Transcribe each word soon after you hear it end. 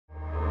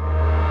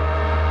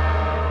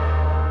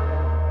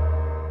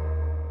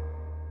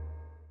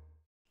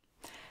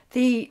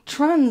The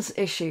trans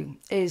issue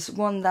is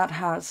one that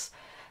has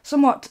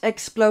somewhat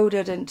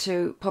exploded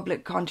into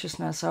public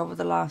consciousness over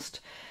the last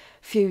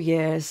few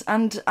years,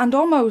 and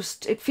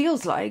almost, it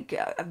feels like,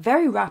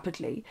 very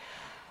rapidly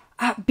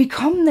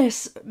become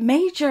this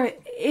major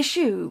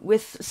issue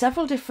with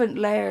several different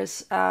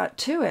layers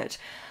to it,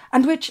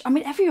 and which, I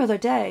mean, every other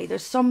day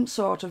there's some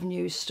sort of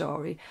news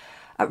story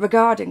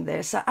regarding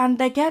this, and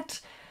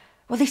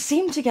they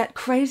seem to get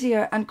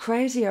crazier and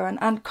crazier,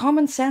 and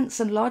common sense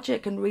and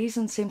logic and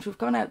reason seem to have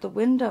gone out the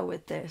window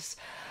with this.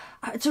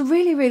 It's a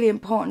really, really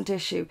important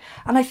issue,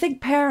 and I think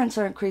parents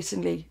are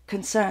increasingly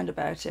concerned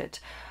about it,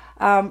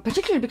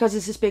 particularly because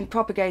this is being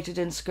propagated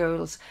in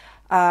schools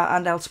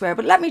and elsewhere.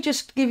 But let me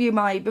just give you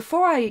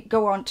before I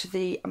go on to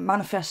the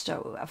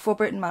manifesto, For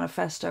Britain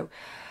manifesto,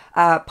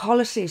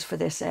 policies for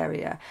this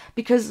area,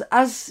 because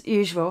as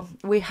usual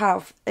we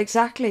have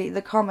exactly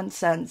the common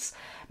sense,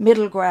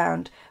 middle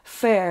ground,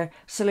 fair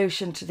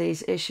solution to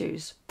these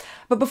issues.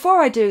 But before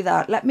I do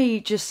that, let me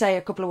just say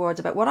a couple of words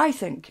about what I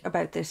think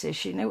about this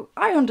issue. Now,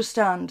 I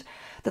understand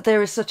that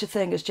there is such a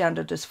thing as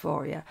gender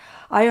dysphoria.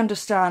 I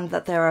understand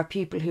that there are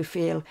people who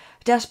feel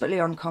desperately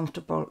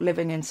uncomfortable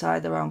living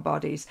inside their own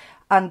bodies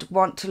and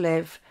want to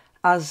live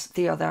as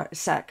the other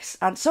sex.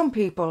 And some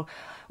people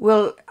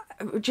will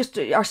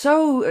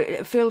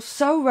feel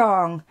so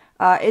wrong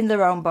in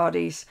their own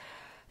bodies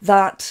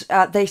that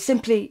they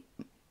simply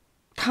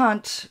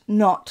can't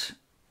not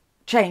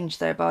change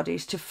their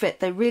bodies to fit.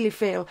 They really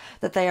feel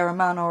that they are a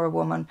man or a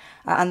woman,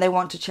 and they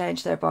want to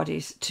change their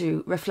bodies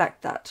to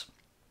reflect that.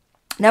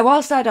 Now,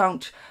 whilst I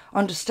don't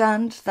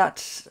understand that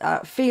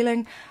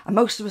feeling, and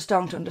most of us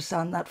don't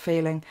understand that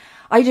feeling,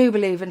 I do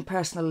believe in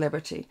personal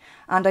liberty,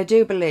 and I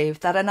do believe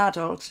that an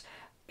adult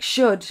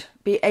should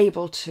be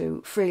able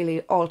to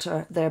freely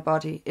alter their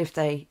body if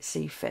they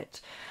see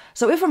fit.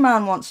 So if a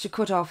man wants to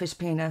cut off his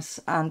penis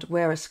and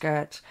wear a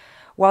skirt,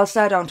 whilst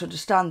I don't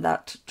understand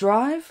that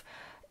drive,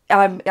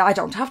 I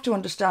don't have to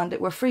understand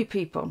it. We're free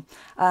people,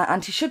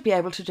 and he should be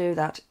able to do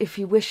that if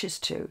he wishes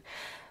to.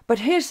 But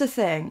here's the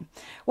thing.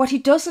 What he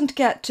doesn't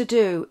get to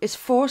do is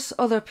force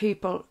other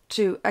people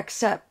to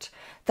accept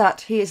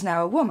that he is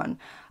now a woman.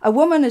 A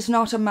woman is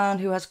not a man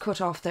who has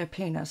cut off their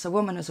penis. A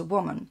woman is a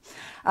woman.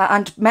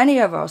 And many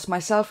of us,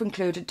 myself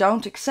included,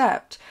 don't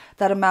accept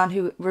that a man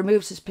who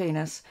removes his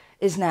penis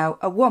is now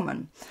a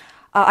woman.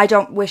 I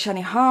don't wish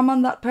any harm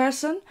on that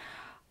person,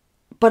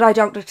 but I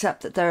don't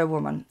accept that they're a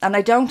woman. And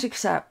I don't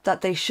accept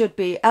that they should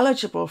be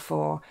eligible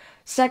for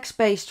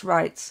sex-based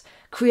rights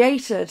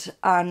created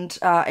and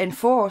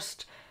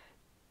enforced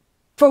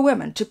for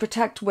women, to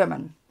protect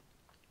women.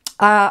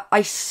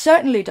 I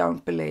certainly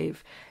don't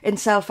believe in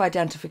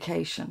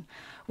self-identification,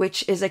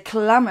 which is a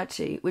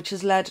calamity which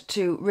has led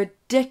to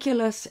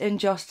ridiculous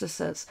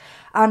injustices.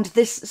 And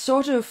this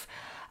sort of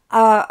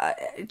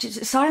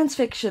science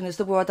fiction is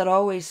the word that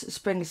always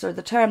springs, or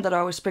the term that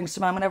always springs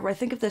to mind whenever I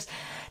think of this.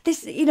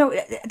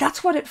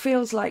 That's what it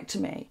feels like to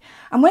me.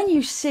 And when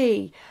you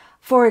see,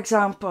 for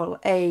example,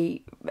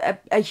 a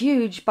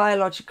huge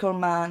biological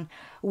man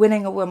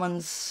winning a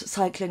woman's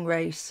cycling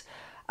race,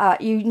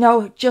 you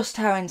know just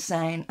how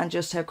insane and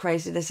just how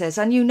crazy this is.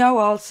 And you know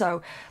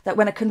also that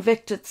when a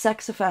convicted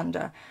sex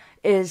offender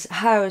is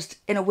housed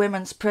in a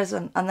women's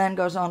prison and then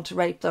goes on to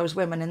rape those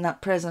women in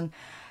that prison,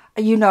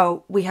 you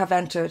know we have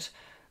entered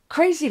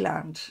crazy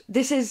land.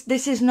 This is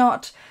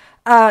not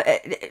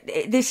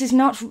this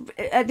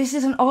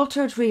is an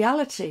altered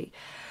reality.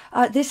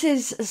 This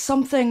is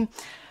something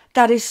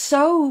that is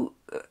so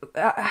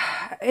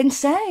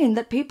insane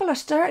that people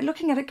are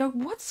looking at it, go,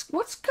 what's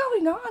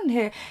going on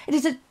here? It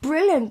is a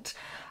brilliant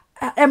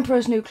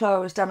Emperor's New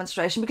Clothes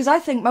demonstration, because I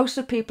think most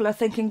of people are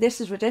thinking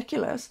this is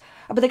ridiculous,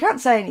 but they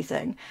can't say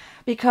anything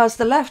because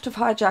the left have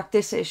hijacked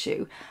this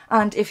issue.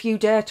 And if you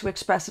dare to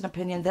express an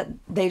opinion that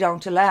they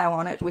don't allow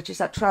on it, which is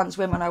that trans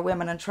women are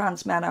women and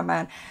trans men are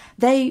men,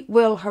 they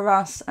will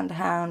harass and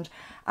hound.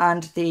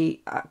 And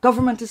the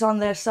government is on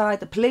their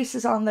side, the police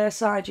is on their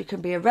side. You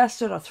can be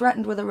arrested or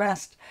threatened with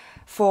arrest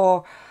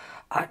for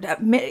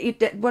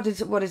what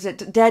is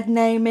it? Dead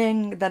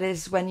naming. That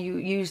is when you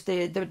use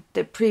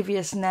the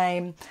previous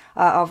name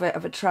of a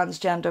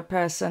transgender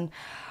person,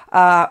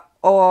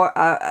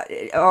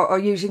 or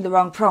using the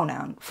wrong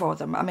pronoun for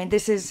them. I mean,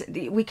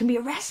 we can be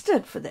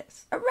arrested for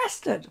this.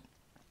 Arrested.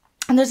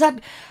 And there's that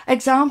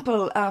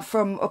example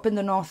from up in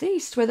the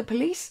northeast where the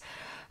police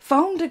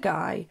phoned a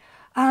guy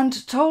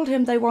and told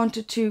him they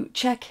wanted to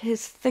check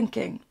his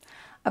thinking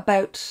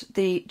about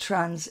the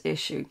trans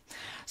issue.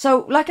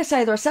 So, like I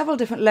say, there are several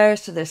different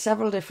layers to this,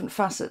 several different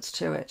facets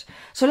to it.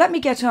 So let me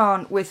get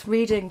on with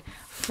reading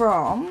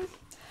from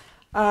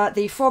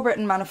the For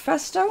Britain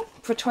manifesto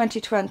for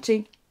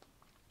 2020.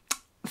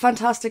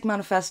 Fantastic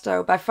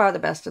manifesto, by far the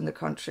best in the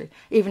country,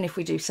 even if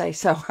we do say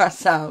so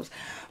ourselves.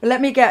 But let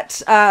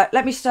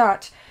me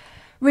start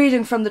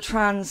reading from the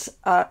trans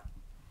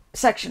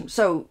section.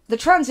 So, the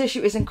trans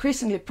issue is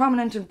increasingly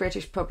prominent in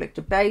British public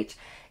debate.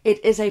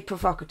 It is a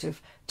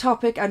provocative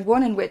topic and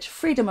one in which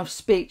freedom of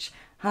speech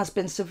has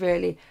been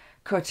severely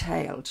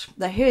curtailed.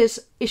 Now, here's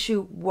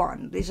issue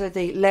 1. These are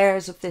the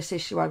layers of this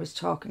issue I was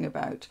talking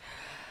about.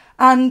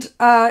 And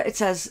it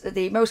says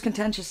the most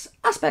contentious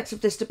aspects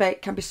of this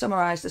debate can be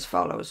summarised as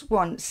follows.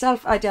 1.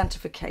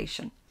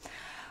 Self-identification.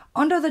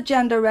 Under the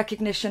Gender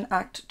Recognition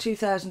Act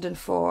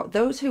 2004,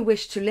 those who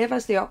wish to live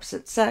as the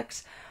opposite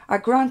sex are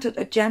granted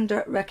a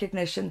gender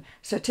recognition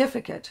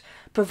certificate,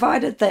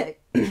 provided they,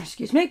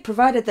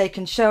 provided they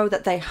can show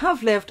that they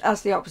have lived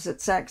as the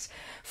opposite sex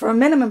for a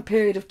minimum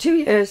period of 2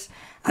 years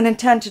and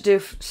intend to do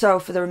so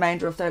for the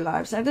remainder of their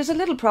lives. Now, there's a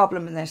little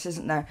problem in this,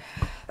 isn't there?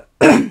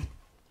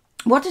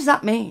 What does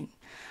that mean,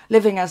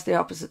 living as the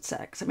opposite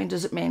sex? I mean,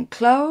 does it mean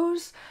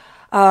clothes?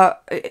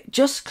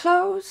 Just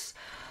clothes?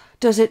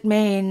 Does it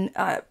mean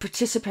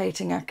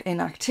participating in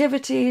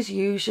activities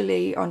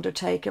usually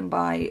undertaken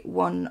by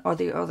one or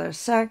the other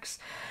sex?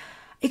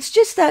 It's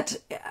just that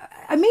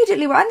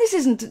immediately, and this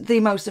isn't the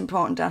most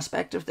important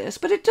aspect of this,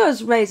 but it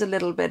does raise a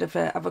little bit of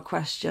a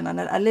question and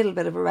a little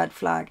bit of a red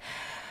flag.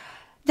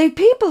 The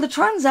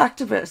trans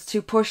activists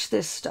who push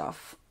this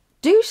stuff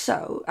do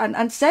so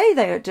and say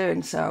they are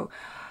doing so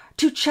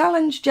to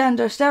challenge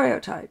gender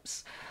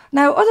stereotypes.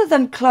 Now, other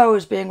than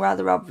clothes being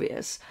rather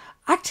obvious,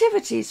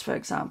 activities, for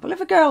example, if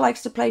a girl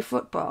likes to play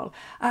football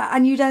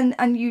and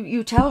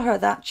you tell her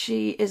that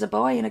she is a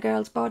boy in a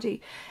girl's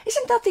body,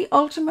 isn't that the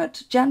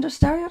ultimate gender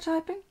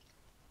stereotyping?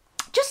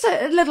 Just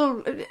a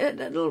little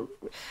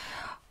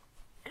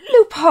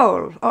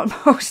loophole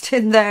almost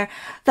in there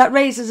that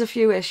raises a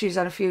few issues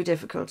and a few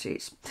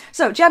difficulties.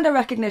 So, gender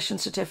recognition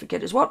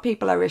certificate is what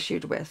people are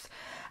issued with.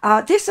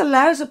 This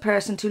allows a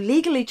person to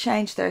legally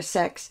change their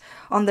sex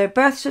on their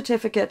birth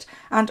certificate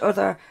and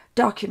other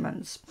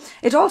documents.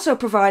 It also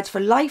provides for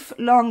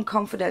lifelong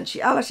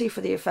confidentiality for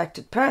the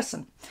affected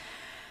person.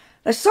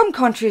 Now, some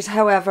countries,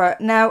 however,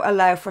 now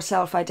allow for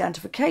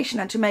self-identification,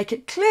 and to make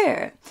it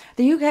clear,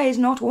 the UK is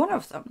not one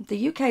of them.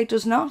 The UK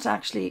does not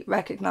actually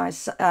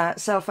recognise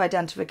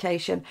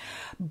self-identification,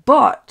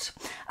 but,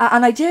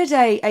 and I did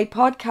a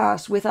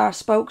podcast with our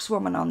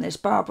spokeswoman on this,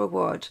 Barbara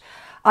Wood.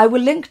 I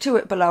will link to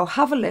it below.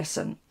 Have a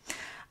listen.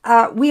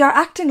 We are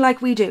acting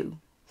like we do.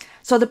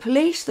 So the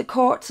police, the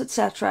courts,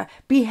 etc.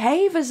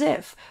 behave as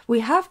if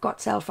we have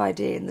got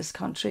self-ID in this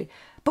country,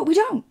 but we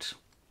don't.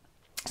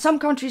 Some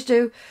countries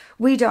do,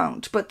 we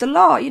don't. But the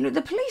law,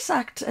 the police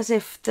act as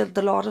if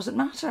the law doesn't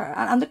matter,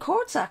 and the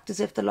courts act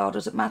as if the law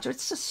doesn't matter.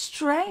 It's a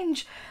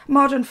strange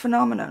modern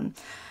phenomenon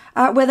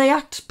where they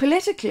act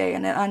politically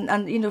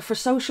and for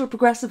social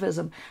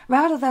progressivism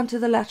rather than to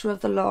the letter of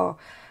the law.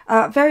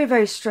 Very,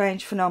 very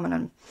strange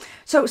phenomenon.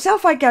 So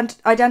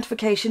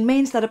self-identification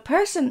means that a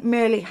person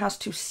merely has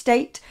to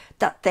state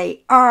that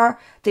they are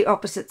the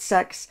opposite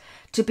sex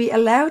to be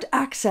allowed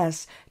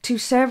access to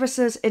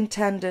services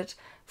intended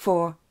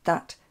for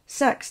that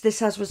sex. This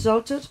has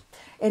resulted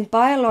in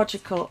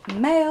biological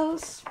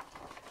males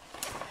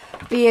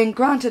being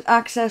granted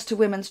access to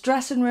women's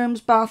dressing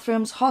rooms,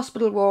 bathrooms,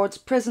 hospital wards,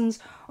 prisons,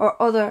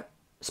 or other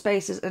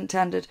spaces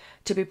intended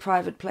to be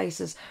private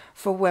places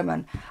for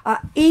women.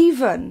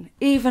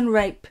 Even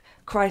rape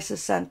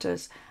crisis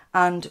centres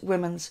and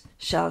women's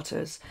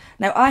shelters.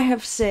 Now, I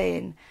have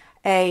seen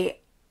a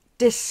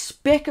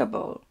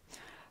despicable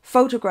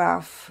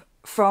photograph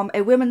from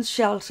a women's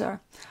shelter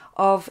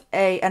of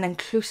an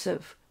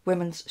inclusive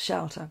women's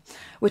shelter,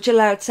 which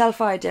allowed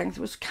self-IDing, it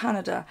was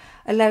Canada,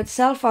 allowed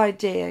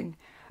self-IDing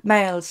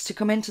males to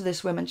come into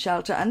this women's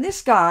shelter. And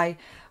this guy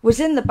was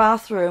in the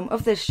bathroom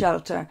of this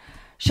shelter,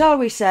 shall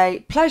we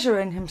say,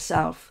 pleasuring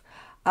himself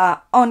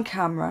on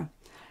camera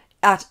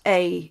at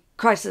a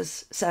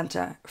crisis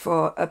centre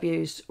for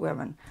abused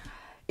women.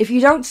 If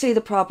you don't see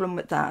the problem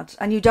with that,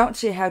 and you don't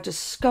see how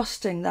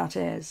disgusting that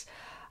is,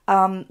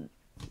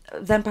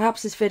 then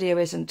perhaps this video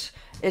isn't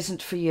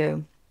for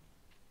you.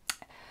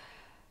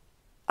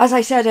 As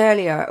I said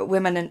earlier,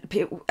 women and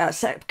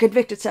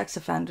convicted sex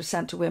offenders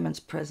sent to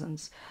women's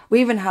prisons.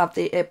 We even have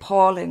the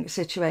appalling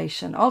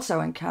situation,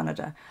 also in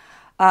Canada,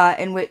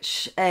 in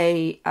which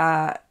a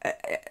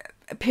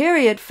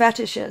period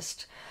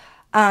fetishist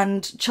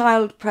and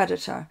child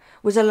predator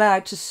was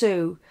allowed to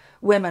sue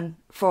women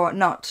for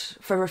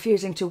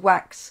refusing to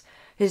wax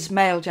his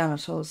male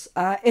genitals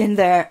in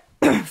their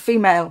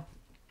female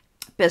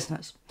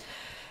business.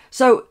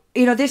 So,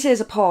 this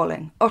is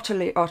appalling,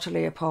 utterly,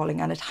 utterly appalling,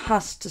 and it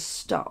has to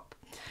stop.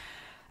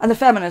 And the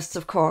feminists,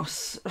 of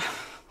course,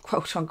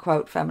 quote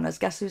unquote feminists,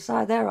 guess whose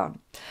side they're on?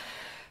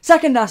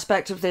 Second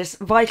aspect of this,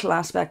 vital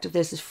aspect of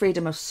this, is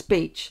freedom of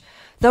speech.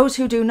 Those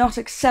who do not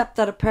accept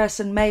that a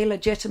person may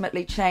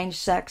legitimately change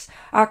sex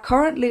are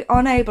currently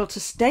unable to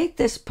state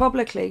this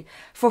publicly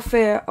for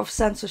fear of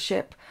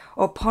censorship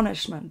or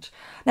punishment.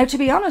 Now, to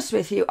be honest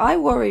with you, I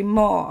worry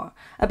more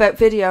about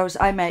videos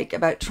I make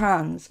about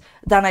trans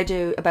than I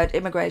do about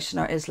immigration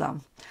or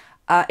Islam.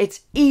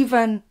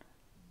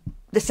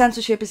 The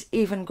censorship is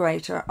even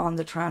greater on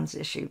the trans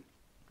issue.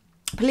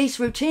 Police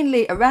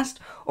routinely arrest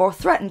or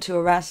threaten to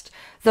arrest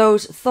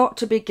those thought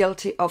to be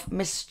guilty of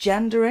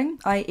misgendering,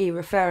 i.e.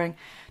 referring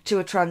to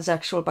a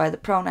transsexual by the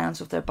pronouns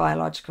of their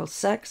biological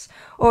sex,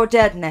 or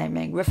dead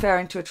naming,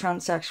 referring to a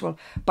transsexual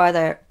by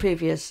their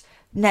previous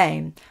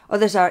name.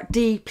 Others are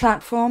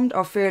deplatformed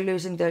or fear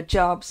losing their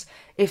jobs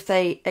if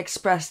they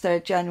express their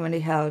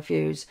genuinely held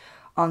views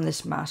on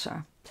this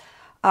matter.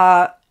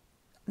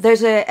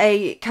 There's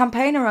a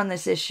campaigner on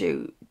this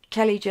issue,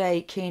 Kelly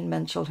J.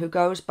 Keane-Minchell, who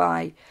goes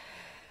by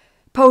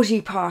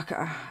Posey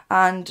Parker,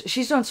 and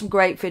she's done some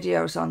great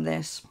videos on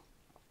this.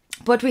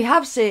 But we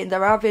have seen,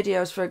 there are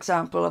videos, for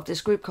example, of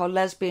this group called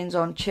Lesbians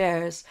on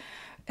Chairs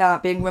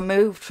being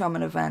removed from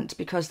an event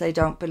because they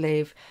don't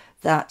believe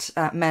that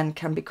men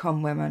can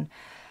become women.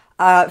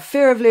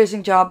 Fear of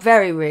losing job,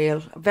 very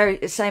real.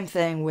 Same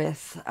thing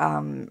with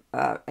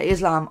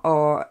Islam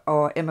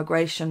or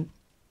immigration.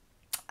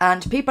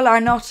 And people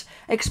are not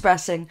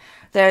expressing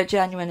their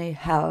genuinely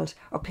held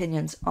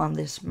opinions on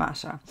this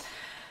matter.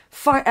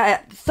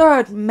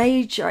 Third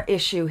major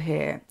issue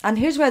here, and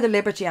here's where the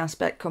liberty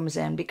aspect comes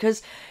in,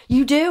 because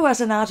you do as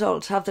an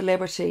adult have the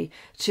liberty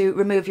to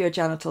remove your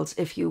genitals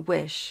if you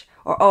wish,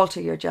 or alter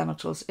your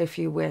genitals if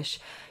you wish.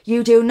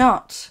 You do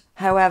not,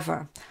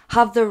 however,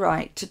 have the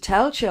right to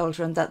tell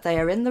children that they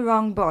are in the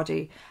wrong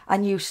body,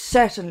 and you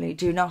certainly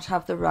do not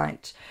have the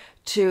right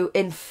to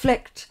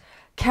inflict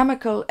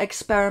chemical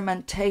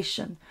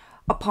experimentation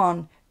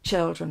upon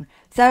children.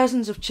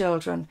 Thousands of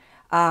children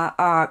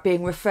are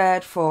being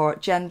referred for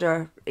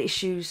gender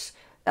issues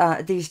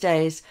these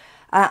days,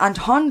 and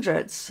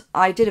hundreds,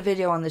 I did a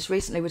video on this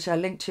recently which I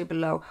linked to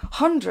below,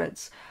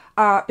 hundreds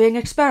are being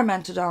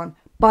experimented on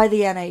by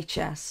the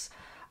NHS,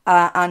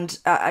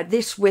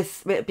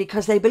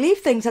 because they believe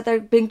things that they're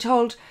being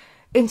told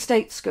in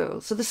state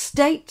schools. So the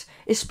state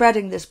is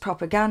spreading this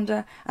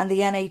propaganda, and the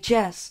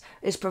NHS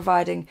is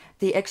providing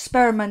the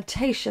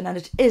experimentation, and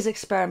it is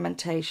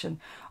experimentation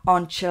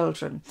on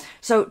children.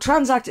 So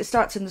it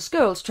starts in the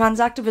schools. Trans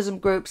activism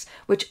groups,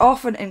 which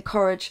often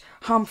encourage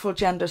harmful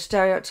gender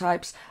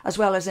stereotypes, as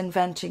well as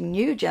inventing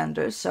new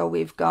genders. So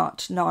we've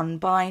got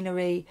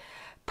non-binary,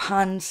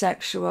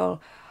 pansexual,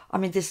 I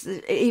mean, this,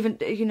 even,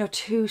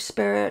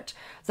 two-spirit,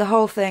 the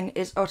whole thing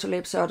is utterly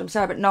absurd. I'm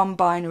sorry, but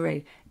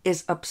non-binary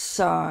is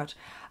absurd.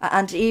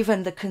 And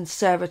even the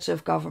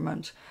Conservative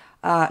government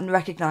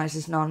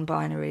recognises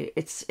non-binary.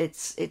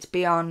 It's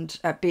beyond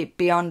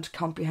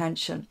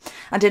comprehension.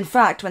 And in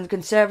fact, when the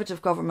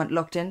Conservative government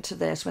looked into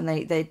this, when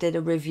they did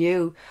a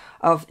review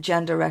of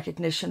gender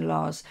recognition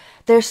laws,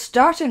 their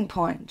starting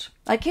point,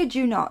 I kid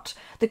you not,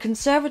 the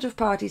Conservative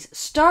Party's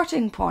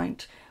starting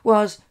point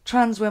was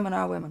trans women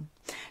are women.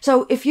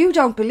 So if you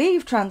don't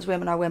believe trans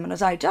women are women,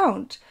 as I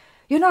don't,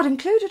 you're not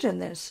included in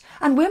this.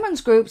 And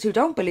women's groups who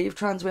don't believe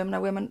trans women are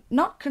women,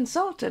 not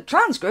consulted.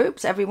 Trans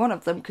groups, every one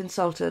of them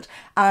consulted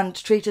and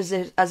treated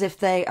it as if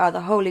they are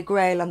the holy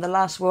grail and the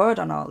last word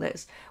on all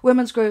this.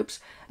 Women's groups,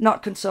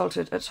 not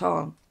consulted at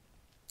all.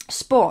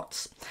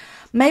 Sports.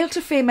 Male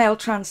to female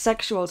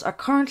transsexuals are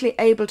currently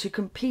able to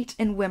compete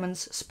in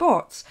women's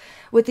sports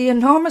with the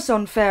enormous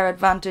unfair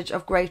advantage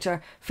of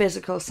greater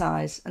physical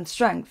size and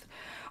strength.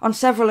 On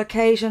several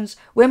occasions,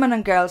 women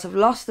and girls have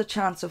lost the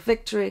chance of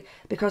victory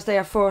because they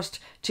are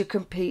forced to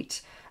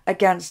compete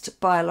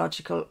against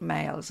biological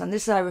males. And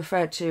this I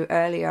referred to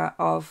earlier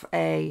of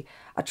a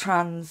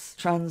trans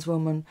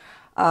woman,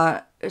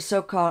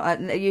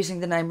 so-called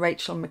using the name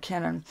Rachel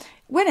McKinnon,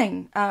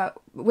 winning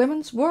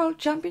women's world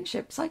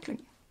championship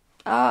cycling.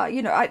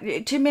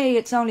 To me,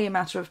 it's only a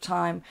matter of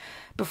time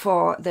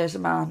before there's a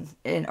man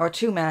or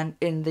two men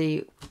in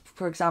the,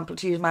 for example,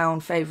 to use my own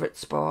favourite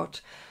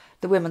sport,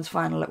 the women's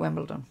final at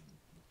Wimbledon.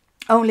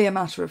 Only a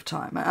matter of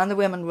time, and the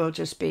women will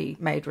just be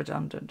made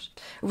redundant.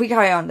 If we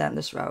carry on down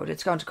this road,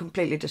 it's going to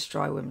completely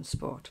destroy women's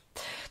sport.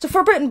 So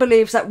For Britain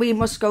believes that we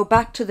must go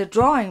back to the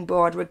drawing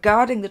board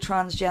regarding the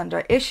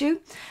transgender issue,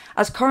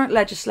 as current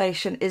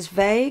legislation is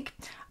vague,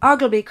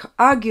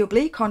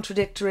 arguably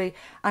contradictory,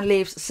 and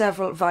leaves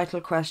several vital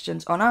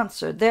questions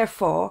unanswered.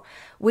 Therefore,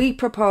 we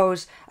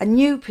propose a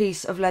new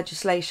piece of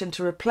legislation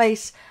to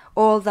replace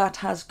all that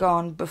has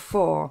gone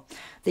before.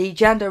 The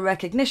Gender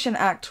Recognition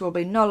Act will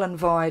be null and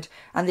void,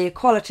 and the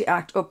Equality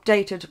Act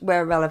updated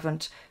where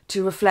relevant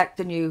to reflect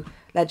the new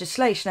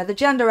legislation. Now, the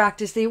Gender Act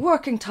is the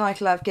working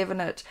title I've given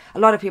it. A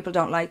lot of people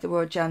don't like the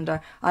word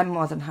gender. I'm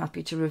more than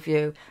happy to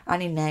review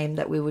any name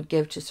that we would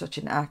give to such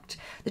an act.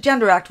 The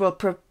Gender Act will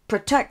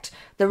protect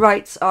the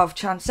rights of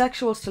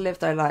transsexuals to live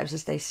their lives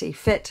as they see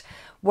fit,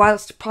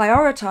 whilst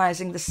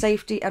prioritising the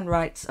safety and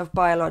rights of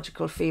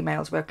biological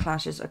females where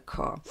clashes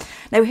occur.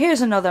 Now, here's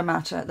another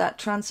matter that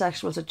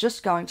transsexuals are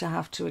just going to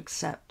have to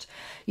accept.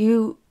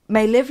 You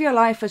may live your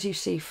life as you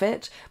see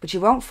fit, but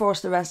you won't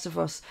force the rest of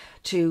us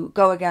to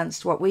go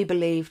against what we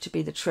believe to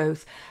be the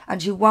truth,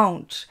 and you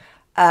won't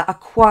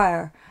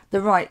acquire the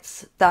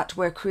rights that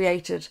were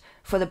created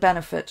for the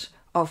benefit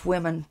of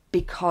women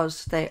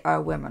because they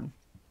are women.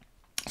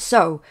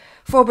 So,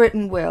 For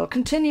Britain will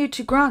continue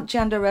to grant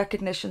gender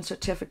recognition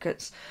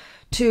certificates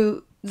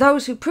to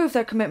those who prove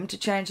their commitment to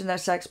changing their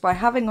sex by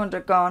having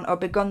undergone or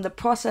begun the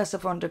process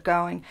of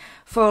undergoing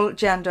full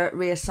gender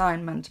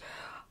reassignment,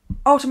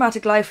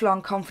 automatic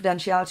lifelong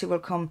confidentiality will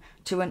come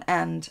to an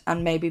end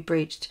and may be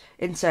breached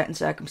in certain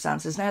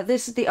circumstances. Now,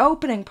 this is the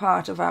opening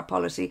part of our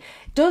policy.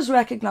 It does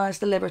recognise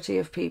the liberty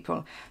of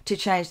people to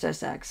change their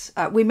sex.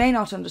 We may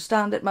not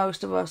understand it,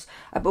 most of us,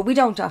 but we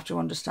don't have to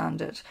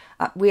understand it.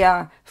 We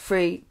are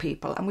free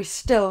people, and we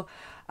still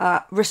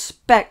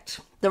respect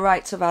the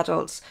rights of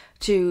adults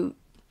to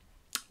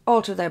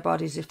alter their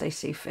bodies if they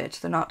see fit.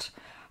 They're not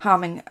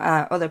harming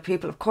other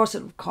people. Of course,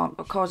 it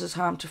causes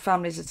harm to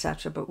families,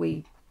 etc., but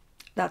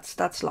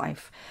that's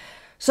life.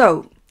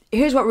 So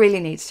here's what really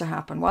needs to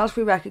happen. Whilst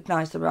we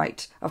recognise the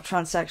right of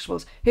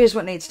transsexuals, here's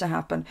what needs to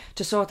happen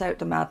to sort out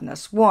the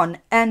madness. 1,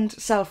 end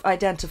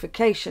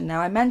self-identification. Now,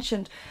 I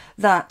mentioned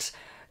that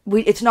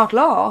it's not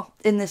law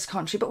in this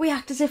country, but we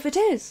act as if it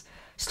is.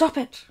 Stop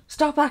it.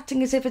 Stop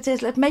acting as if it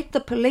is. Let's make the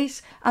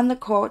police and the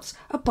courts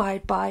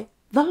abide by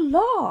the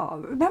law.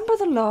 Remember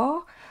the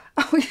law?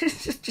 It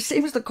just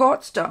seems the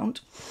courts don't.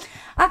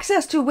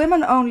 Access to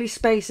women-only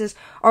spaces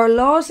or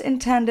laws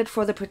intended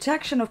for the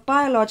protection of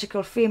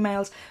biological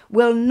females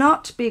will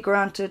not be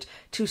granted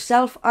to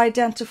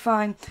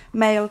self-identifying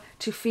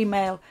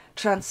male-to-female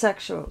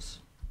transsexuals.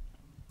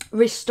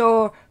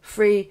 Restore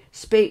free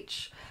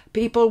speech.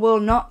 People will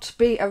not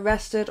be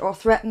arrested or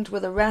threatened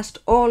with arrest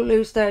or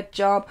lose their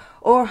job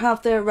or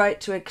have their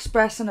right to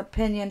express an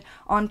opinion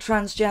on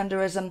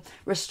transgenderism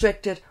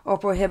restricted or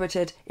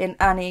prohibited in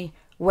any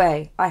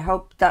way. I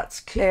hope that's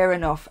clear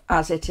enough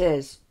as it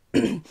is.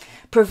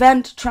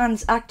 Prevent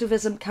trans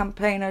activism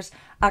campaigners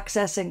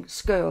accessing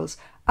schools.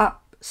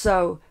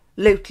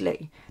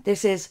 Absolutely.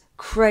 This is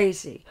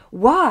crazy.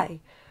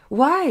 Why?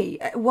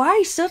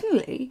 Why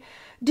suddenly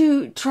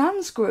do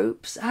trans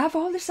groups have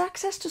all this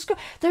access to school?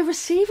 They're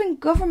receiving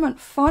government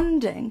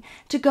funding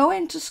to go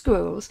into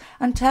schools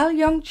and tell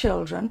young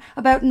children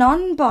about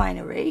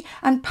non-binary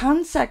and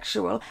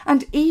pansexual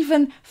and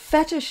even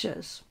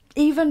fetishes.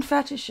 Even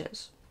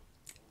fetishes.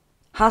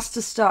 Has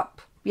to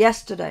stop.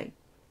 Yesterday.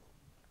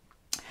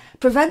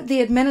 Prevent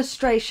the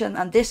administration,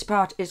 and this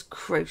part is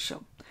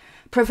crucial,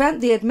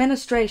 prevent the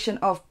administration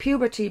of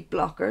puberty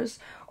blockers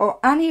or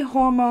any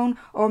hormone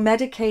or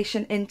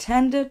medication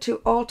intended to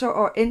alter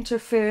or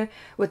interfere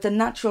with the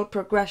natural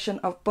progression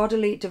of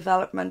bodily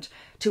development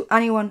to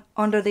anyone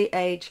under the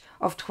age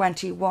of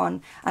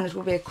 21, and it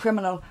will be a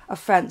criminal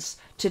offence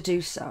to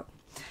do so.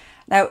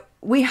 Now,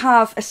 we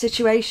have a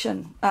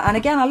situation, and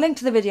again, I'll link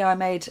to the video I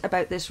made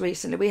about this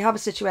recently. We have a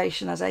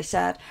situation, as I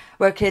said,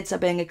 where kids are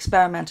being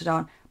experimented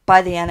on by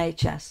the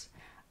NHS.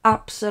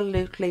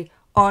 Absolutely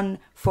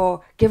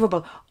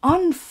unforgivable,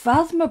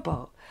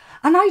 unfathomable.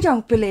 And I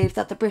don't believe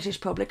that the British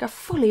public are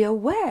fully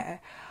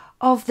aware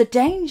of the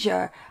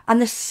danger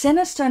and the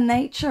sinister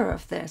nature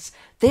of this.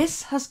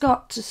 This has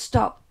got to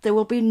stop. There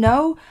will be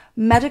no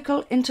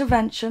medical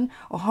intervention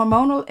or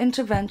hormonal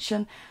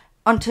intervention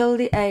until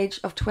the age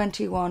of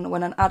 21,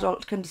 when an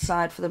adult can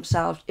decide for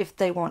themselves if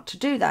they want to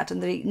do that.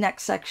 And the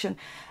next section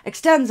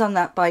extends on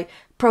that by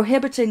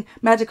prohibiting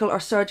medical or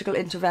surgical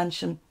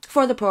intervention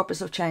for the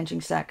purpose of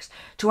changing sex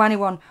to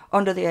anyone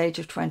under the age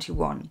of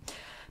 21.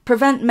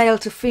 Prevent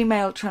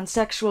male-to-female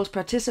transsexuals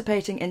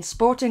participating in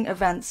sporting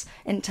events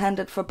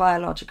intended for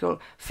biological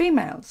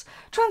females.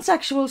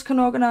 Transsexuals can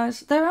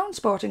organise their own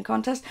sporting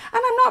contests,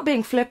 and I'm not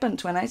being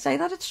flippant when I say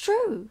that. It's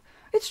true.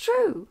 It's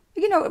true.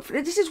 You know,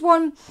 this is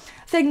one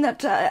thing that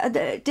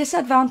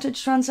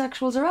disadvantaged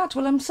transsexuals are at.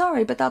 Well, I'm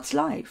sorry, but that's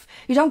life.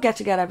 You don't get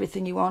to get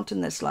everything you want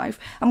in this life.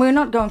 And we're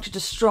not going to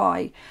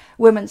destroy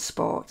women's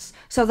sports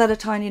so that a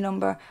tiny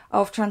number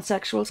of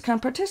transsexuals can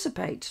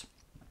participate.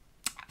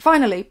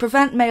 Finally,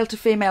 prevent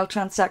male-to-female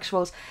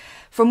transsexuals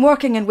from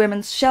working in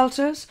women's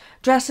shelters,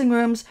 dressing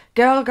rooms,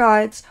 girl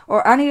guides,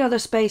 or any other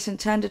space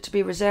intended to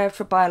be reserved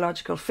for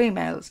biological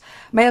females.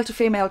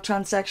 Male-to-female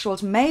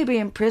transsexuals may be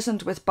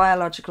imprisoned with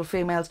biological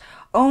females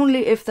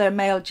only if their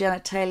male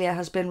genitalia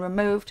has been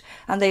removed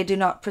and they do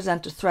not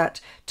present a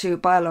threat to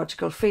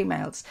biological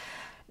females.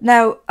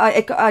 Now,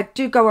 I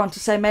do go on to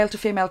say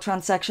male-to-female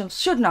transsexuals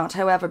should not,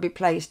 however, be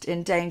placed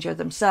in danger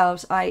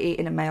themselves, i.e.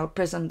 in a male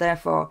prison.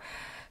 Therefore,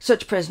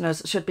 such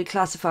prisoners should be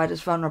classified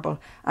as vulnerable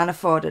and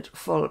afforded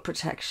full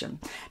protection.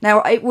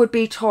 Now, it would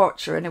be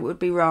torture and it would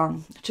be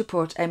wrong to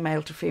put a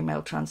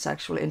male-to-female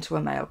transsexual into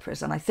a male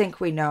prison. I think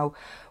we know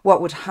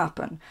what would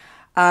happen.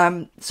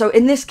 So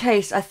in this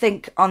case, I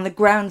think on the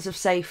grounds of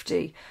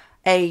safety,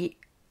 a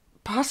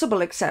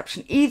possible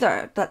exception,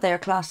 either that they are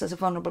classed as a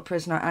vulnerable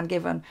prisoner and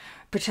given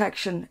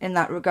protection in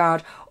that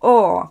regard,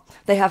 or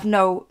they have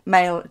no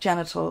male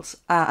genitals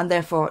and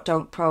therefore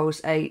don't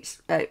pose a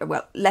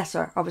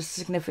lesser of a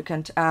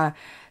significant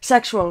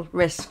sexual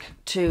risk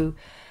to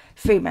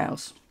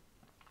females.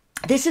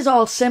 This is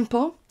all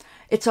simple,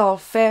 it's all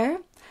fair,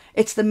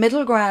 it's the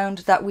middle ground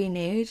that we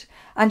need.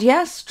 And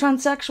yes,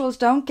 transsexuals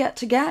don't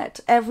get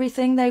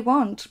everything they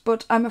want,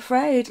 but I'm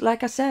afraid,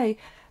 like I say,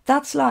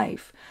 that's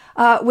life.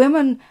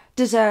 Women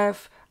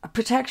deserve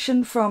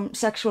protection from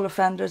sexual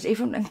offenders,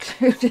 even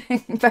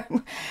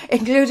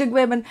including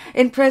women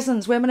in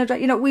prisons,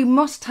 women, we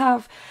must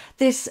have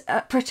this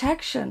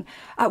protection.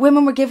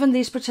 Women were given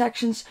these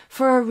protections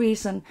for a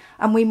reason,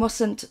 and we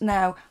mustn't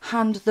now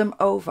hand them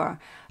over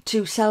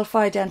to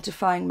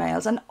self-identifying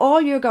males. And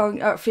all you're going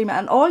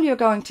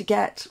to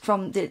get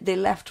from the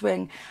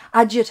left-wing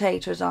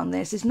agitators on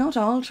this is not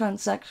all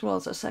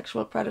transsexuals or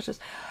sexual predators.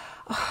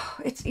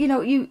 It's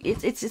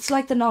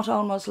like the not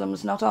all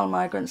Muslims, not all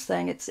migrants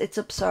thing. It's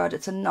absurd.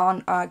 It's a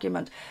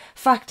non-argument.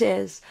 Fact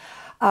is,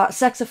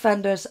 sex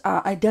offenders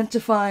are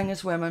identifying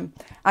as women,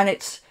 and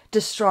it's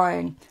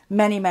destroying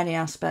many, many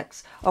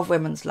aspects of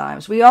women's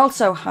lives. We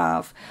also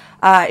have,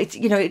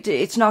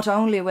 it's not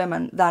only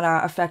women that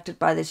are affected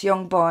by this.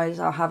 Young boys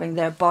are having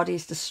their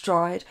bodies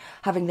destroyed,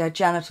 having their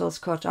genitals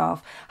cut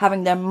off,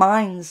 having their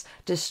minds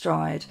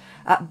destroyed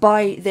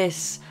by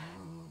this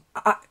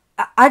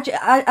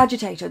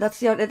agitator. That's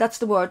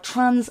the word.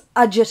 Trans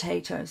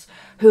agitators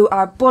who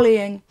are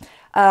bullying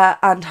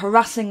and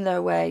harassing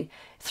their way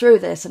through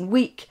this, and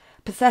weak,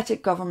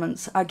 pathetic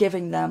governments are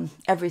giving them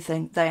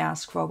everything they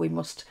ask for. We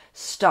must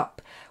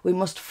stop. We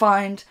must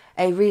find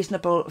a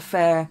reasonable,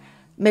 fair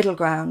middle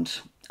ground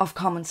of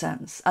common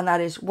sense, and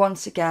that is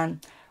once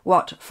again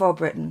what For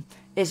Britain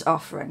is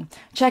offering.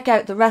 Check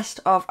out the rest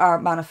of our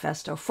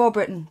manifesto,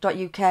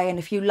 forbritain.uk, and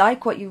if you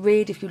like what you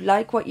read, if you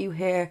like what you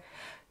hear,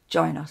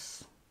 join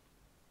us.